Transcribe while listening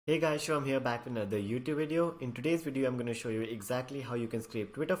Hey guys, so I'm here back with another YouTube video. In today's video, I'm going to show you exactly how you can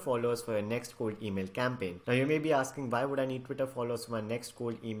scrape Twitter followers for your next cold email campaign. Now you may be asking, why would I need Twitter followers for my next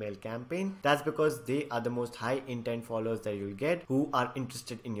cold email campaign? That's because they are the most high intent followers that you'll get who are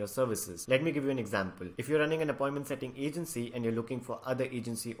interested in your services. Let me give you an example. If you're running an appointment setting agency and you're looking for other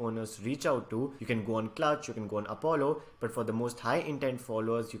agency owners to reach out to, you can go on Clutch, you can go on Apollo, but for the most high intent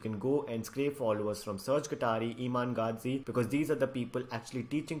followers, you can go and scrape followers from Serge Katari, Iman Ghazi, because these are the people actually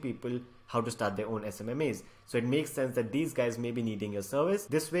teaching people how to start their own SMMAs. So it makes sense that these guys may be needing your service.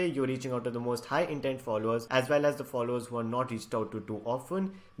 This way you're reaching out to the most high intent followers as well as the followers who are not reached out to too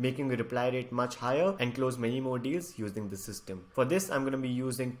often, making the reply rate much higher and close many more deals using the system. For this, I'm going to be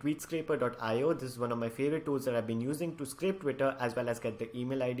using TweetScraper.io. This is one of my favorite tools that I've been using to scrape Twitter as well as get the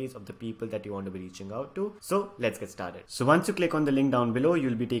email IDs of the people that you want to be reaching out to. So let's get started. So once you click on the link down below,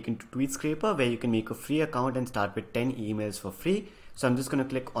 you'll be taken to TweetScraper where you can make a free account and start with 10 emails for free. So I'm just going to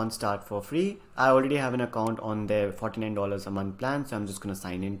click on start for free. I already have an account on their $49 a month plan, so I'm just going to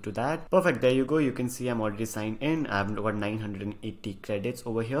sign into that. Perfect, there you go. You can see I'm already signed in. I've got 980 credits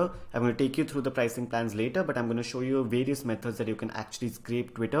over here. I'm going to take you through the pricing plans later, but I'm going to show you various methods that you can actually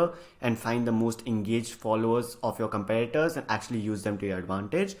scrape Twitter and find the most engaged followers of your competitors and actually use them to your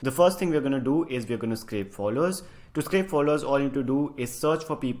advantage. The first thing we're going to do is we're going to scrape followers. To scrape followers, all you need to do is search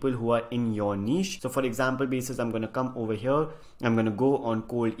for people who are in your niche. So for example basis, I'm going to come over here. I'm going to go on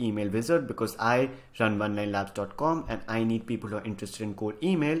cold email wizard because I run onelinelabs.com and I need people who are interested in cold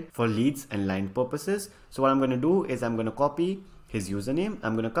email for leads and line purposes. So what I'm going to do is I'm going to copy his username.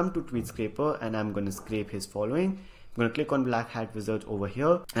 I'm going to come to TweetScraper and I'm going to scrape his following. I'm going to click on Black Hat Wizard over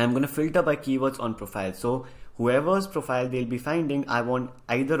here and I'm going to filter by keywords on profile. So whoever's profile they'll be finding, I want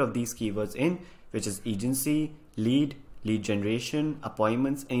either of these keywords in, which is agency, lead generation,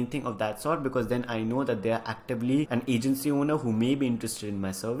 appointments, anything of that sort, because then I know that they are actively an agency owner who may be interested in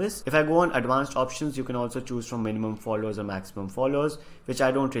my service. If I go on advanced options, you can also choose from minimum followers or maximum followers, which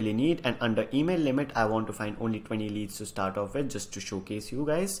I don't really need. And under email limit, I want to find only 20 leads to start off with, just to showcase you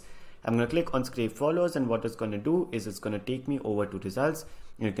guys. I'm going to click on scrape followers, and what it's going to do is it's going to take me over to results.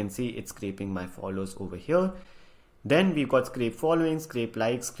 You can see it's scraping my followers over here. Then we've got scrape following, scrape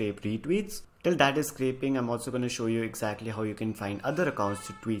likes, scrape retweets. Till that is scraping, I'm also going to show you exactly how you can find other accounts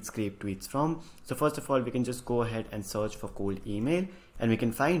to scrape tweets from. So first of all, we can just go ahead and search for cold email and we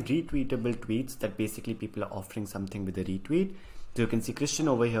can find retweetable tweets that basically people are offering something with a retweet. So you can see Christian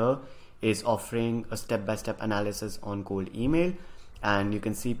over here is offering a step-by-step analysis on cold email, and you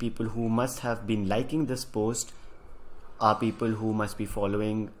can see people who must have been liking this post are people who must be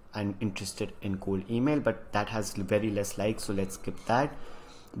following and interested in cold email, but that has very less likes, so let's skip that.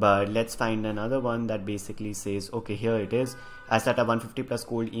 But let's find another one that basically says, okay, here it is. I set up 150 plus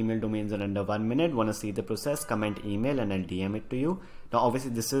cold email domains in under 1 minute. Want to see the process? Comment email and I'll DM it to you. Now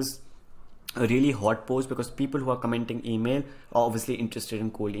obviously this is a really hot post because people who are commenting email are obviously interested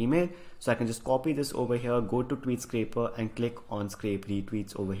in cold email. So I can just copy this over here, go to TweetScraper and click on scrape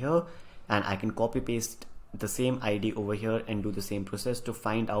retweets over here, and I can copy paste the same ID over here and do the same process to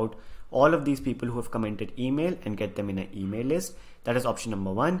find out all of these people who have commented email and get them in an email list. That is option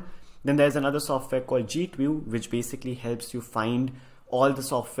number one. Then there's another software called GTweet, which basically helps you find all the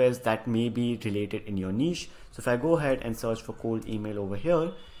softwares that may be related in your niche. So if I go ahead and search for cold email over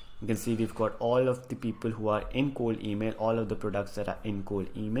here, you can see we've got all of the people who are in cold email, all of the products that are in cold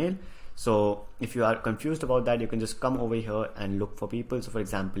email. So if you are confused about that, you can just come over here and look for people. So for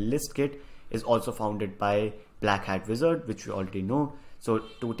example, ListKit is also founded by Black Hat Wizard, which we already know. So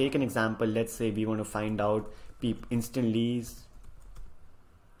to take an example, let's say we want to find out instantly's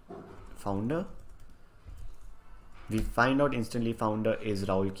founder. We find out instantly founder is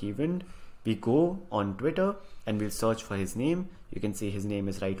Raul Keewind. We go on Twitter and we'll search for his name. You can see his name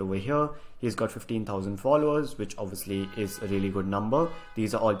is right over here. He's got 15,000 followers, which obviously is a really good number.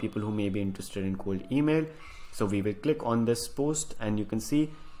 These are all people who may be interested in cold email. So we will click on this post and you can see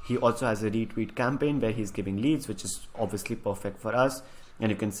he also has a retweet campaign where he's giving leads, which is obviously perfect for us.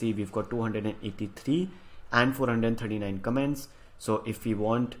 And you can see we've got 283 and 439 comments. So if we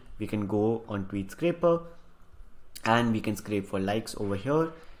want, we can go on TweetScraper and we can scrape for likes over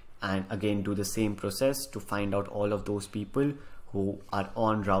here and again do the same process to find out all of those people who are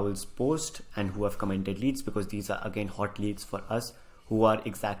on Raul's post and who have commented leads, because these are again hot leads for us who are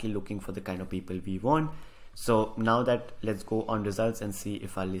exactly looking for the kind of people we want. So now that, let's go on results and see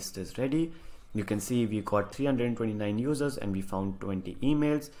if our list is ready. You can see we got 329 users and we found 20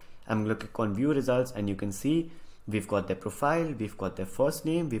 emails. I'm going to click on view results and you can see we've got their profile, we've got their first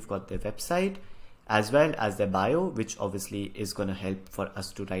name, we've got their website, as well as their bio, which obviously is going to help for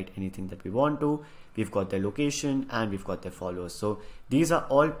us to write anything that we want to. We've got their location and we've got their followers. So these are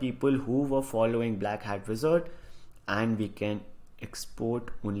all people who were following Black Hat Wizard, and we can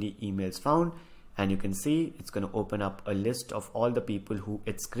export only emails found. And you can see it's going to open up a list of all the people who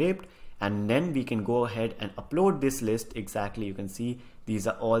it scraped, and then we can go ahead and upload this list. Exactly, you can see these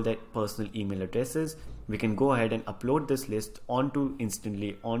are all their personal email addresses. We can go ahead and upload this list onto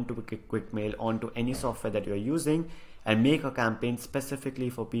Instantly, onto QuickMail, onto any software that you're using, and make a campaign specifically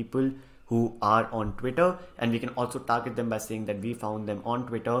for people who are on Twitter. And we can also target them by saying that we found them on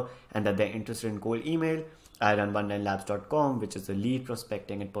Twitter and that they're interested in cold email. I run 19labs.com, which is a lead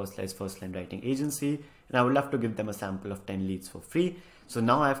prospecting and personalized first line writing agency, and I would love to give them a sample of 10 leads for free. So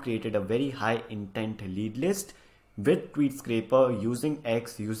now I've created a very high intent lead list with TweetScraper, using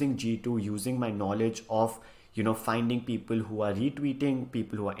X, using G2, using my knowledge of finding people who are retweeting,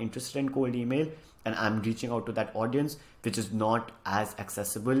 people who are interested in cold email, and I'm reaching out to that audience, which is not as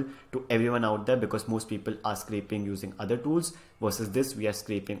accessible to everyone out there because most people are scraping using other tools, versus this we are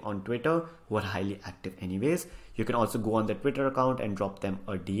scraping on Twitter, who are highly active anyways. You can also go on the Twitter account and drop them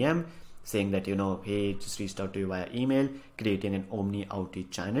a DM saying that, hey, just reached out to you via email, creating an Omni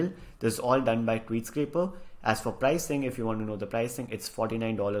outreach channel. This is all done by TweetScraper. As for pricing, if you want to know the pricing, it's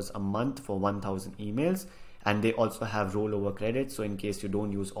 $49 a month for 1,000 emails. And they also have rollover credits. So in case you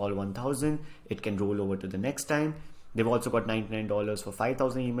don't use all 1,000, it can roll over to the next time. They've also got $99 for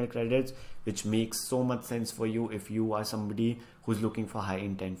 5,000 email credits, which makes so much sense for you if you are somebody who's looking for high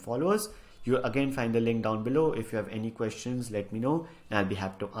intent followers. You again find the link down below. If you have any questions, let me know and I'll be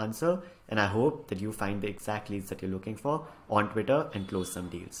happy to answer. And I hope that you find the exact leads that you're looking for on Twitter and close some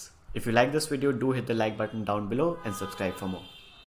deals. If you like this video, do hit the like button down below and subscribe for more.